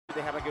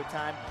They have a good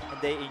time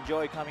and they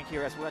enjoy coming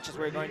here as much as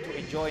we're going to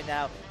enjoy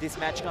now this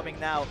match coming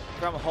now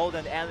from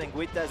Holden and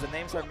Lengüitas. The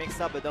names are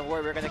mixed up, but don't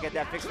worry, we're going to get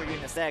that fixed for you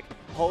in a sec.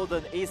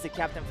 Holden is the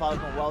Captain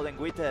Falcon, while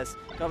Lengüitas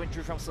coming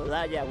through from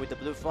Solaya with the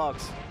Blue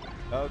Fox.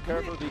 Oh,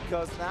 careful,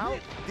 because now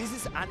this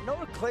is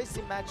another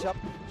classic matchup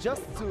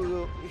just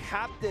to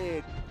have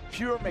the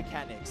pure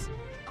mechanics.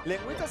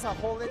 Lengüitas and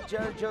Holden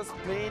are just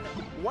playing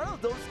one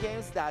of those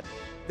games that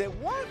the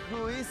one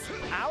who is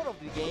out of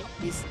the game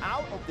is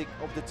out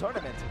of the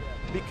tournament,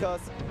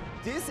 because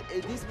this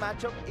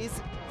matchup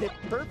is the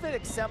perfect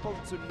example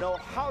to know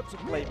how to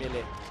play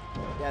melee.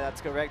 Yeah,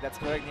 that's correct,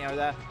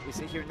 Niarda. We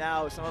see here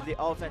now some of the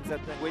offense that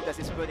Lengüitas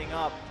is putting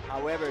up.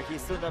 However,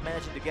 he's still not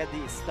managing to get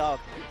the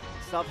soft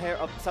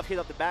hit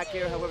of the back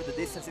air. However, the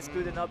distance is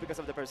good enough because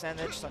of the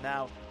percentage. So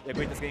now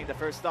Lengüitas getting the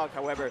first stock.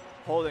 However,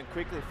 Holden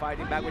quickly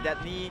fighting back with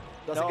that knee.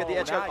 Doesn't get the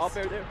edge guard up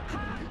air there,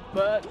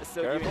 but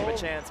still giving him a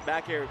chance.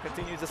 Back air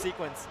continues the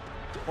sequence.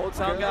 Hold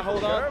on,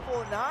 hold on.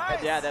 Careful, nice.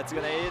 And yeah, that's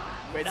gonna hit.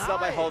 Great stuff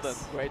by Holden.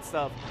 Great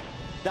stuff.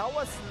 That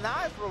was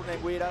nice from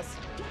Lengüitas.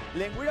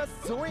 Lengüitas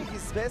doing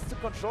his best to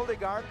control the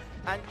guard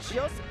and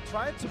just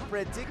trying to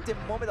predict the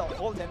moment of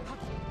Holden.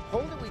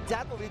 Holden with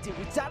that mobility,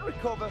 with that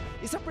recover,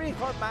 it's a pretty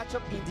hard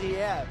matchup in the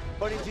air.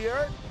 But in the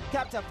air,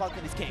 Captain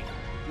Falcon is king.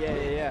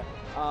 Yeah.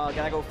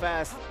 Gotta go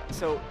fast.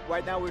 So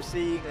right now we're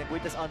seeing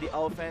Lengüitas on the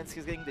offense.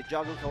 He's getting the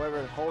juggle.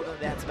 However, Holden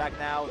lands back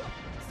now.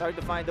 Starting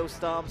to find those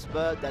stumps,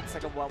 but that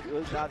second one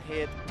will not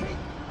hit.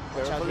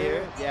 Watch out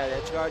here. Yeah, the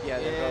edge guard. Yeah,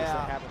 there goes.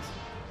 That happens.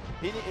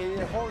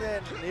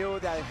 Holden knew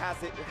that it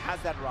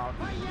has that round.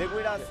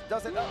 Lengüitas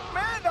doesn't know.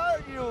 Man, are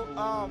you?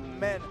 Oh,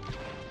 man.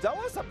 That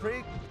was a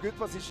pretty good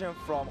position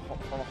from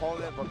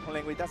Holden, from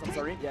Lengüitas, I'm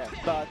sorry. Yeah.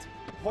 But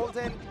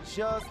Holden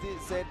just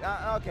said,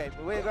 okay,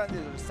 we're going to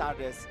restart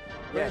this.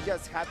 We're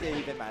just have the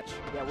even match.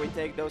 Yeah, we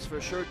take those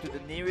for sure to the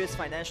nearest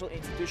financial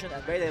institution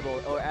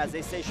available, or as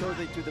they say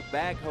shortly, to the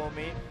bank,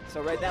 homie.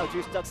 So right now,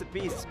 2 stocks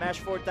apiece, Smash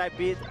 4 type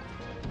beat.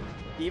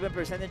 Even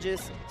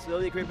percentages,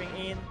 slowly creeping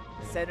in.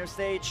 Center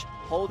stage,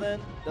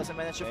 Holden doesn't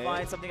manage to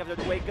find something after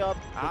the wake up,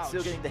 but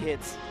still getting the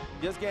hits.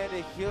 Just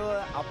getting the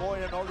heal,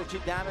 avoiding all the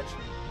chip damage.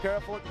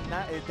 Careful,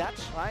 that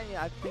shrine,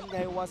 I think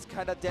that it was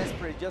kind of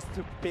desperate just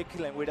to pick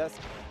Lengüitas.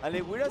 And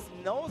Lengüitas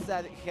knows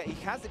that he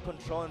has the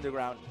control on the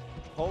ground.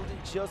 Holden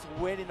just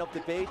waiting up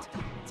the bait,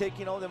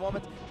 taking all the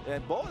moment.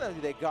 And both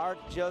of the guard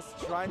just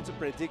trying to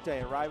predict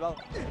a rival.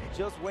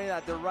 Just waiting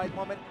at the right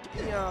moment.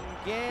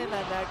 Again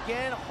and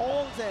again,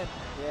 Holden.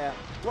 Yeah.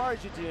 What are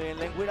you doing?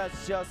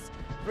 Lengüitas just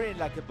reading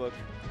like a book.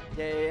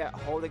 Yeah.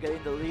 Holden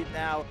getting the lead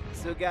now.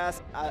 Still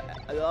gas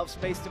a lot of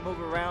space to move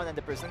around, and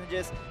the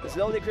percentages are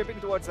slowly creeping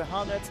towards the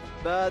hundreds,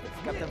 but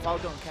Captain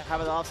Falcon can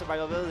have a lot of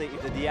survivability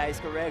if the DI is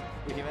correct,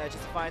 if he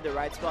manages to find the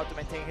right spot to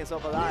maintain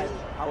himself alive.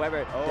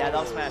 However, that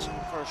up smash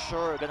for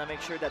sure gonna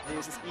make sure that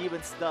this is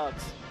even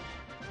stocks.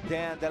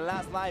 Then the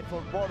last life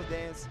for both of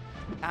them,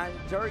 and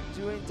they're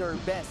doing their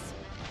best.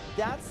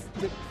 That's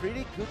the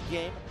pretty good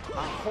game.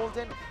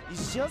 Holden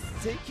is just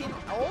taking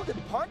all the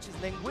punches.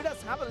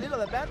 Lengüitas have a little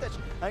advantage.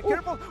 And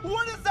careful,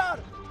 what is that?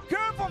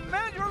 Careful,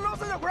 man, you're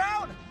losing the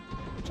ground.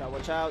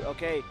 Watch out.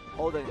 Okay,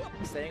 Holden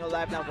staying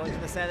alive now, going to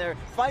the center.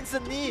 Finds the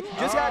knee,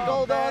 just got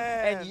gold on.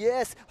 And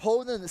yes,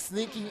 Holden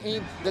sneaking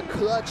in the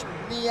clutch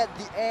knee at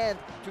the end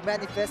to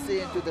manifest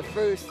it into the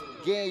first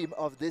game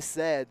of this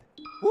set.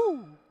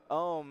 Woo!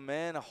 Oh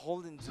man,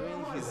 Holden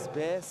doing his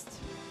best.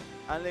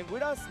 And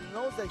Lengüitas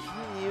knows that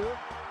he knew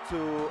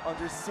to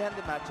understand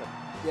the matchup.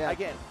 Yeah.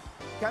 Again,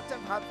 Captain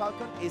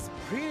Falcon is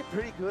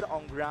pretty good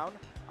on ground.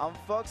 On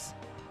Fox,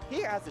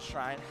 he has the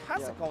shrine,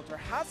 has a counter,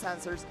 has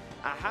answers,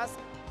 and has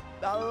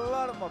a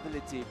lot of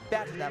mobility,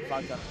 better than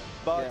Falcon.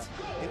 But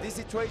in these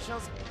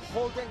situations,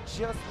 Holden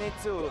just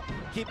needs to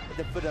keep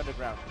the foot on the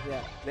ground.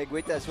 Yeah,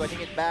 Lengüitas running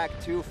it back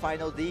to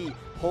Final D.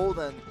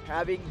 Holden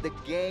having the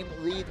game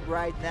lead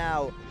right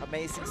now.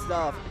 Amazing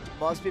stuff.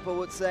 Most people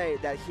would say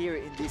that here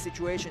in this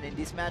situation, in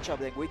this matchup,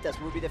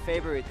 Lengüitas will be the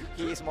favorite.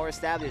 He is more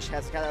established,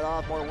 has got a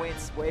lot more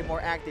wins, way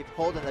more active.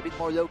 Holden a bit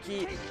more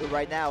low-key, but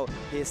right now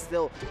he is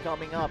still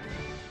coming up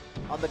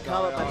on the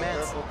come up, man.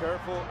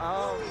 Careful.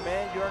 Oh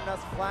man, you're not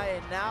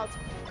flying out.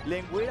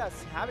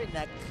 Lengüitas having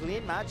a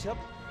clean matchup,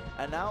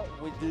 and now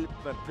with the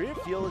pretty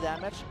few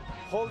damage,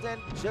 Holden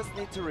just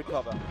needs to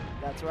recover.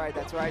 That's right,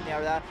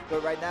 Niarda.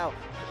 But right now,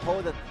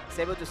 Holden is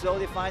able to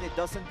slowly find it,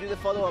 doesn't do the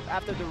follow-up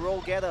after the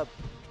roll get-up.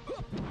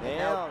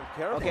 Damn,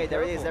 careful. Okay,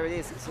 there it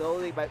is.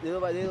 Slowly, by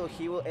little,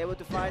 he will able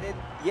to find it.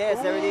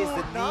 Yes, there it is,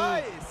 the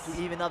knee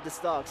to even up the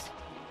stocks.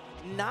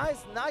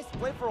 Nice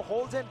play for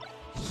Holden.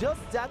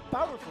 Just that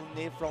powerful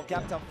knee from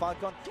Captain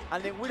Falcon,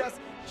 and Lengüitas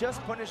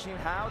just punishing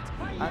him out.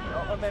 And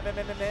oh man,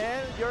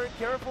 you're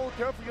careful,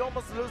 you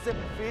almost lose the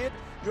feed.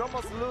 you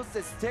almost lose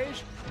the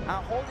stage.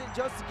 And Holden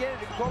just getting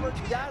recovered.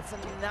 That's a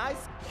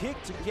nice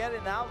kick to get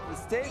it out of the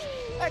stage.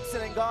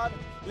 Excellent guard.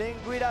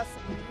 Lengüitas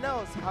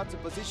knows how to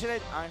position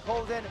it, and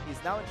Holden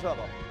is now in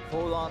trouble.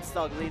 Full on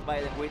stock lead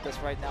by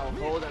Lengüitas right now.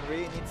 Holden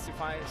really needs to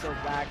find himself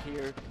back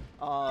here.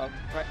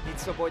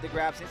 Needs to avoid the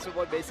grabs, needs to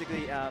avoid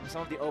basically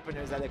some of the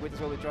openers that Lengüitas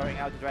will be throwing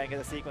out to try and get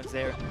a sequence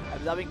there.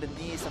 I'm loving the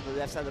knees on the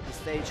left side of the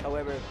stage.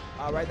 However,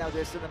 right now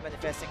they're still not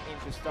manifesting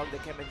into stock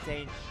that can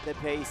maintain the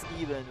pace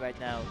even right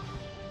now.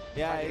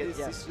 Yeah,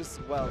 it's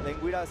just, well,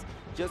 Lengüitas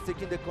just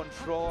taking the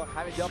control,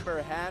 having the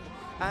upper hand,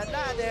 and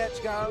that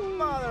edge guard,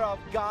 mother of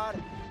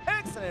God.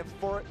 Excellent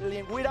for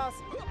Lengüitas.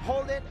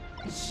 Holden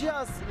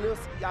just lose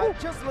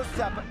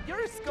that, but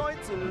you're just going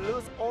to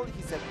lose all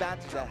his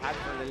advantage that had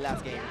from the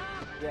last game.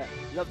 Yeah,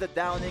 love the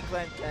down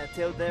incline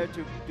tilt there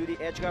to do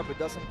the edge guard, but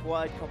doesn't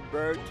quite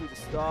convert to the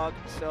stock.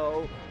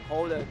 So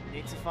Holden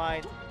needs to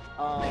find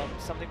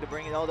something to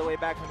bring it all the way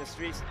back from the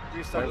three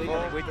stock lead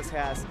that Lengüitas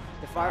has.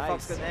 The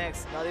Firefox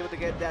connects, not able to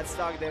get that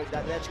stock there,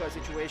 that edge guard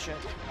situation.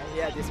 And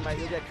yeah, this might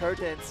look at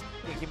curtains.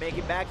 Can he make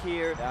it back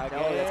here? No,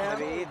 that's gonna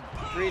be it.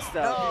 3 stock.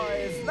 No,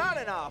 it's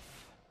not enough.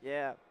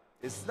 Yeah.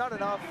 It's not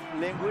enough.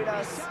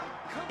 Lengüitas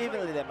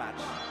evenly the match.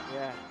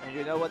 Yeah, and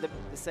you know what the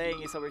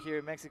saying is over here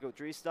in Mexico,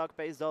 3 stock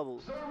pays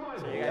double. So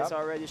you guys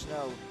already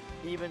know.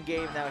 Even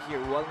game now here,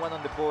 1-1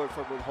 on the board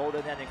for both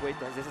Holden and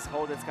Lengüitas. This is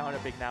Holden's counter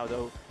pick now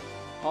though.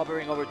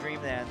 Hovering over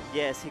Dreamland.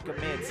 Yes, he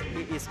commits.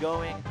 He is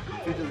going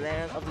to the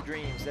land of the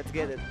dreams. Let's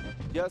get it.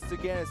 Just to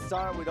get it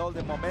started with all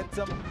the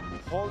momentum.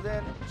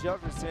 Holden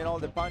just receiving all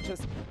the punches.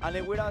 And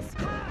Lengüitas,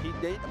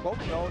 they both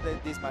know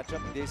that this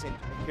matchup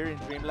here in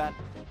Dreamland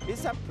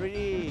is a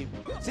pretty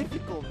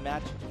difficult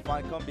match to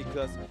Falcon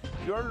because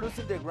you're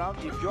losing the ground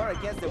if you're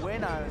against the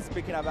win. And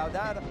speaking about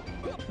that,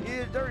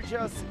 they're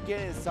just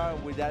getting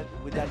started with that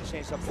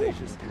change of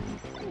stages.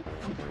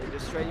 They're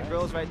just trading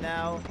bros right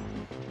now.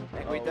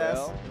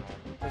 Lengüitas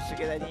just to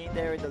get an in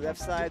there in the left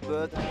side,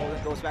 but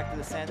Holden goes back to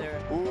the center.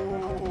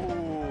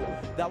 Ooh,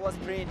 that was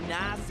pretty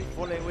nasty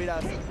for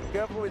Lengüitas.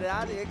 Careful with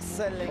that,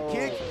 excellent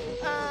kick.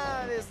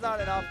 And it's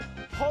not enough.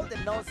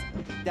 Holden knows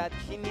that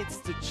he needs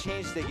to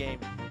change the game.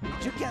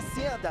 You can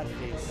see on that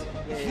face.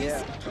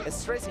 He's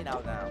stressing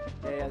out now.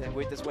 Yeah,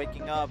 Lengüitas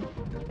waking up.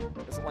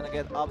 Doesn't want to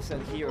get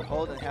upset here.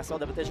 Holden has all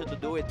the potential to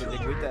do it, but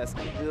Lengüitas,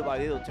 little by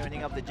little,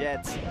 turning up the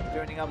jets,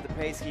 turning up the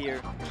pace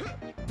here.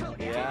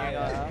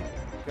 Yeah.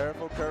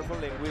 Careful,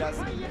 Lengüitas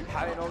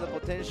having all the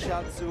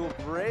potential to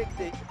break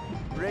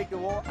the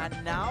wall, and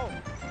now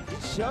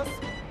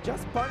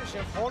just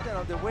punishing Holden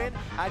on the win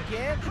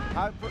again.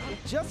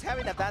 Just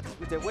having advantage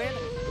with the win,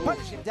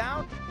 punishing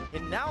down,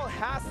 and now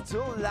has 2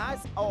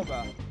 lives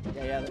over.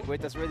 Yeah,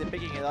 Lengüitas really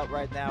picking it up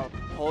right now.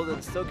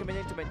 Holden still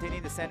committing to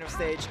maintaining the center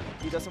stage.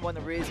 He doesn't want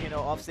to risk,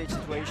 off-stage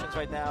situations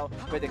right now,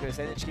 where the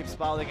percentage keeps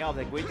piling up.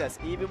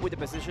 Lengüitas, even with the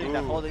positioning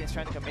that Holden is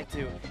trying to commit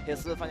to, he's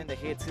still finding the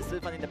hits, he's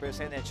still finding the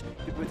percentage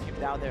to put him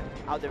out there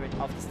and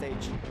off the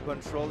stage.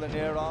 Controlling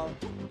it all.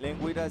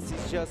 Lengüitas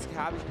is just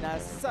having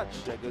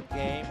such a good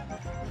game.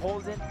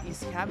 Holden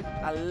is having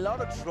a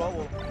lot of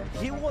trouble.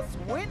 He was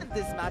winning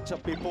this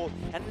matchup, people,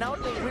 and now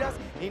Lengüitas,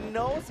 he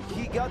knows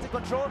he got the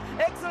control.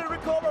 Excellent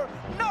recover,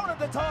 not at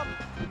the top.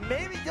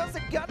 Maybe just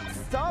got to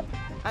stop,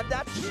 and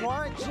that's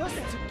trying just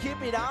to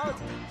keep it out.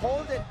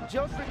 Holden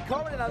just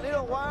recovering a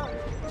little while.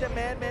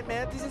 Man,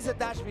 this is a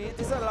dash beat,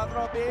 this is a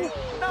lateral beat.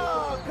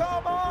 No,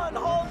 come on,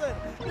 Holden.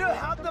 You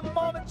have the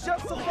moment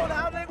just to throw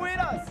out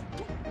Lengüitas.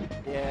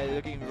 Yeah,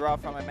 looking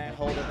rough from my man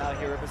Holden out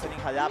here representing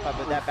Jalapa,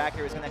 but that back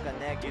here is going to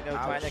connect,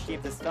 trying to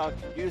keep the stock.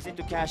 You just need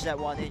to cash that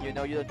one in, you're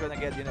not trying to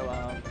get,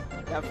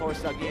 that 4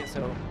 stock in,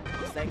 so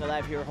staying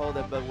alive here,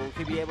 Holden, but will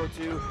he be able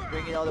to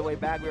bring it all the way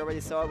back? We already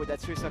saw it with that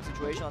 3 stock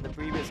situation on the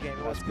previous game.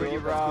 It was pretty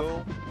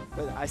rough,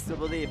 but I still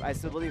believe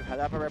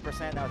Jalapa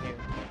represent out here.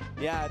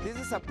 Yeah, this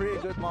is a pretty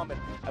good moment.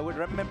 I would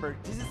remember,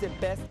 this is the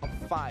best of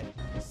 5.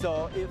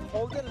 So if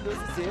Holden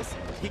loses this,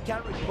 he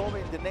can recover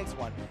in the next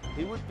one.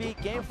 It would be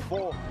game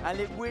 4, and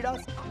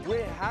Lengüitas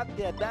will have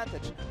the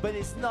advantage, but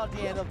it's not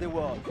the end of the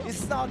world.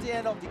 It's not the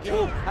end of the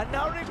game. And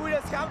now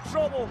Lengüitas have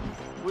trouble.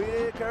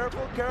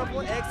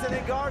 Careful,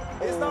 excellent guard.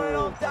 It's not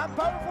enough, that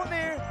powerful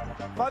near.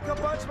 Falcon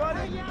punch,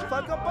 buddy.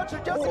 Falcon punch,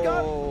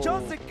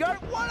 just a guard.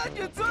 What are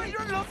you doing?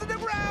 You're losing the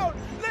ground.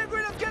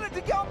 Lengüitas getting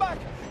the comeback.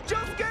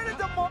 Just getting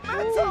the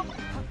momentum.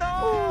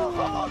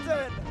 No,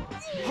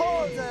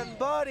 Holden,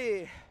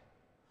 buddy.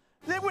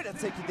 Lengüitas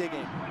taking the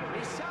game.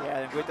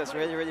 Yeah, Lengüitas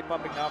really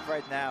pumping up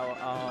right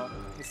now.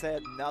 He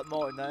said, not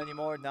more, not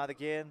anymore, not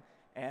again.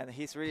 And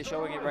he's really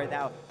showing it right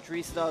now.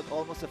 3 stock,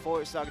 almost a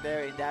 4 stock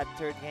there in that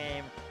 3rd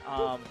game.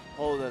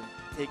 Holden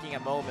taking a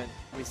moment.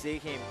 We see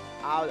him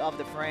out of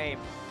the frame.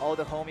 All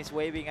the homies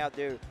waving out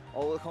there.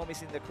 All the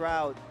homies in the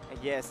crowd. And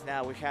yes,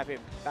 now we have him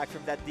back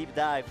from that deep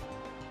dive.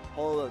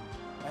 Holden.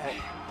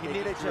 He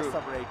needed just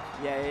a break.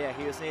 Yeah.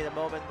 He just needed a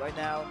moment right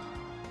now.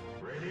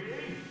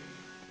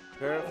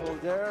 Careful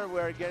there.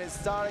 We're getting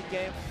started.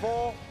 Game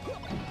 4.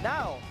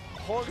 Now,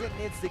 Holden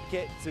needs to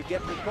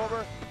get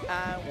recovered.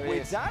 And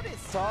with that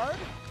start,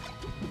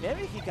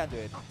 maybe he can do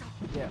it.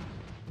 Yeah.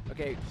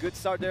 Okay, good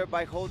start there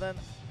by Holden.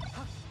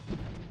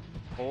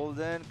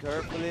 Holden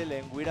carefully,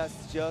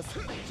 Lengüitas just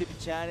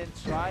chip-chanting,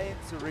 trying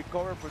to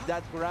recover for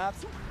that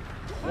grabs.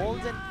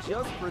 Holden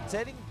just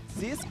protecting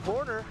this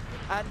corner,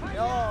 and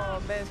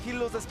oh man, he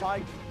loses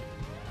spike.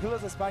 He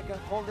loses spike, and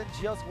Holden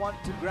just want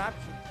to grab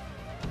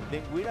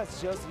him.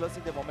 Lengüitas just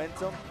losing the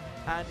momentum,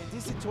 and in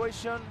this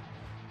situation,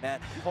 man,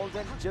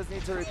 Holden just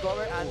needs to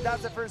recover, and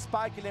that's the first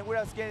spike.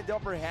 Lengüitas getting the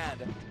upper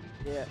hand.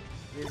 Yeah,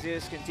 this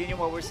is continuing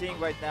what we're seeing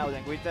right now.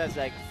 Lengüitas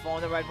like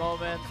found the right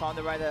moment, found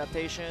the right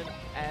adaptation,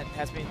 and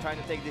has been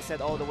trying to take this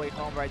set all the way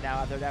home right now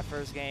after that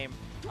first game.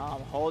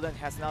 Holden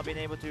has not been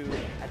able to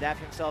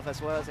adapt himself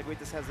as well as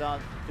Lengüitas has done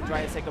to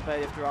try to stay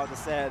competitive throughout the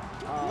set.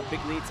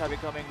 Big leads are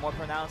becoming more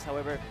pronounced,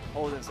 however,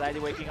 Holden slightly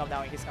waking up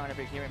now in his counter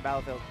pick here in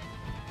Battlefield.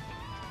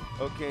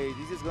 Okay,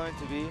 this is going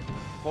to be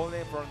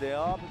Holden from the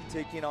up,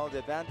 taking all the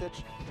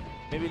advantage.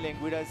 Maybe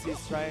Lengüitas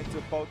is trying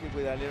to poke it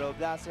with a little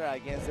blaster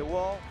against the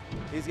wall.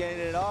 He's getting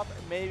it up.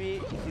 Maybe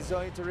he's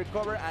going to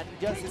recover, and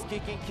just is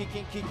kicking,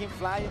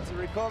 flying to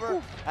recover.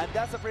 Ooh. And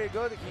that's a pretty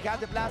good. He got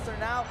the blaster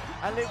now,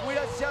 and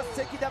Lengüitas just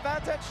taking the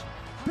advantage.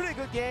 Pretty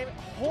good game.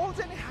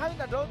 Holden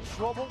having a lot of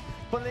trouble,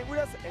 but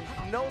Lengüitas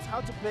knows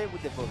how to play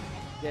with the foot.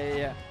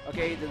 Yeah.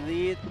 Okay, the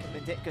lead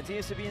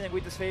continues to be in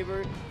Lengüitas'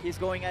 favor. He's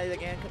going at it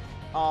again.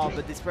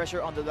 But this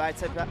pressure on the right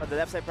side, on the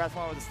left side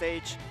platform of the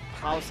stage,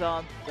 house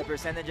on the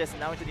percentages, and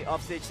now into the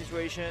offstage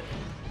situation.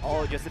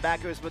 Oh, just the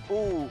backers, but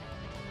ooh,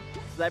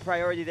 slight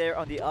priority there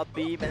on the up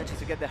B. Manages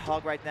to get the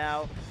hug right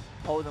now.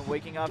 Holden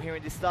waking up here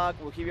in the stock.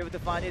 Will he be able to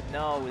find it?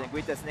 No.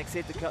 Lengüitas next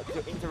hit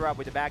to interrupt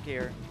with the back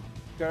air.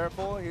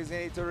 Careful, he's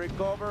going to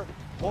recover.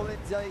 Holden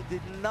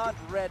did not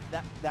read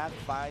that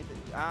fight.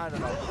 I don't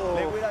know. Oh.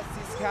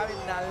 Lengüitas is having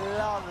a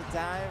lot of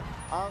time.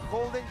 And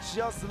Holden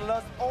just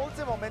lost all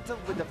the momentum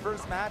with the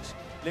first match.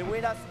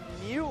 Lengüitas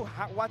knew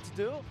what to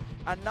do,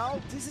 and now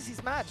this is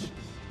his match.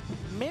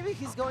 Maybe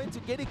he's going to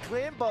get it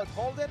clean, but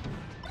Holden,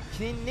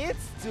 he needs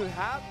to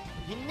have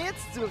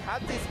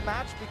this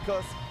match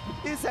because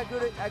it's a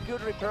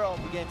good repair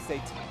of the game state.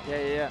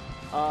 Yeah.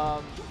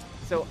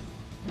 So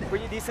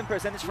pretty decent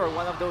percentage for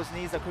one of those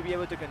knees that could be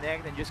able to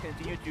connect and just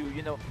continue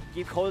to,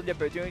 give Holden the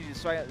opportunity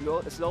to try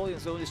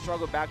slowly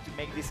struggle back to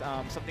make this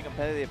something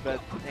competitive. But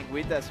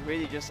Lengüitas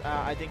really just,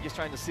 I think, just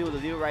trying to seal the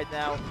deal right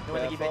now. Don't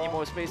want to give any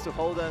more space to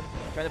Holden.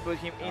 Trying to put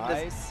him in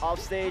the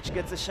offstage,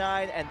 gets a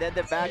shine, and then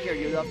the back air.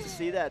 You love to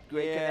see that.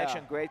 Great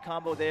connection, great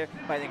combo there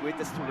by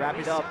Lengüitas to wrap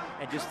it up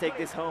and just take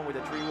this home with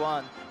a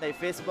 3-1. They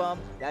fist bump.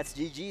 That's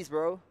GG's,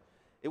 bro.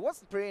 It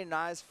was pretty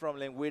nice from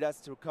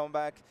Lengüitas to come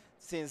back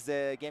since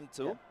the game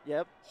 2.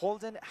 Yep.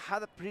 Holden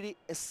had a pretty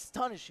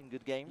astonishing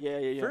good game.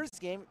 Yeah. First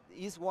game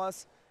it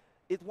was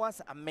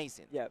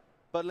amazing. Yeah.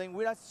 But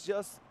Lengüitas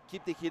just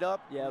keep the heat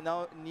up. Yep.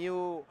 Now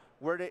knew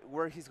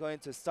where he's going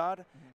to start,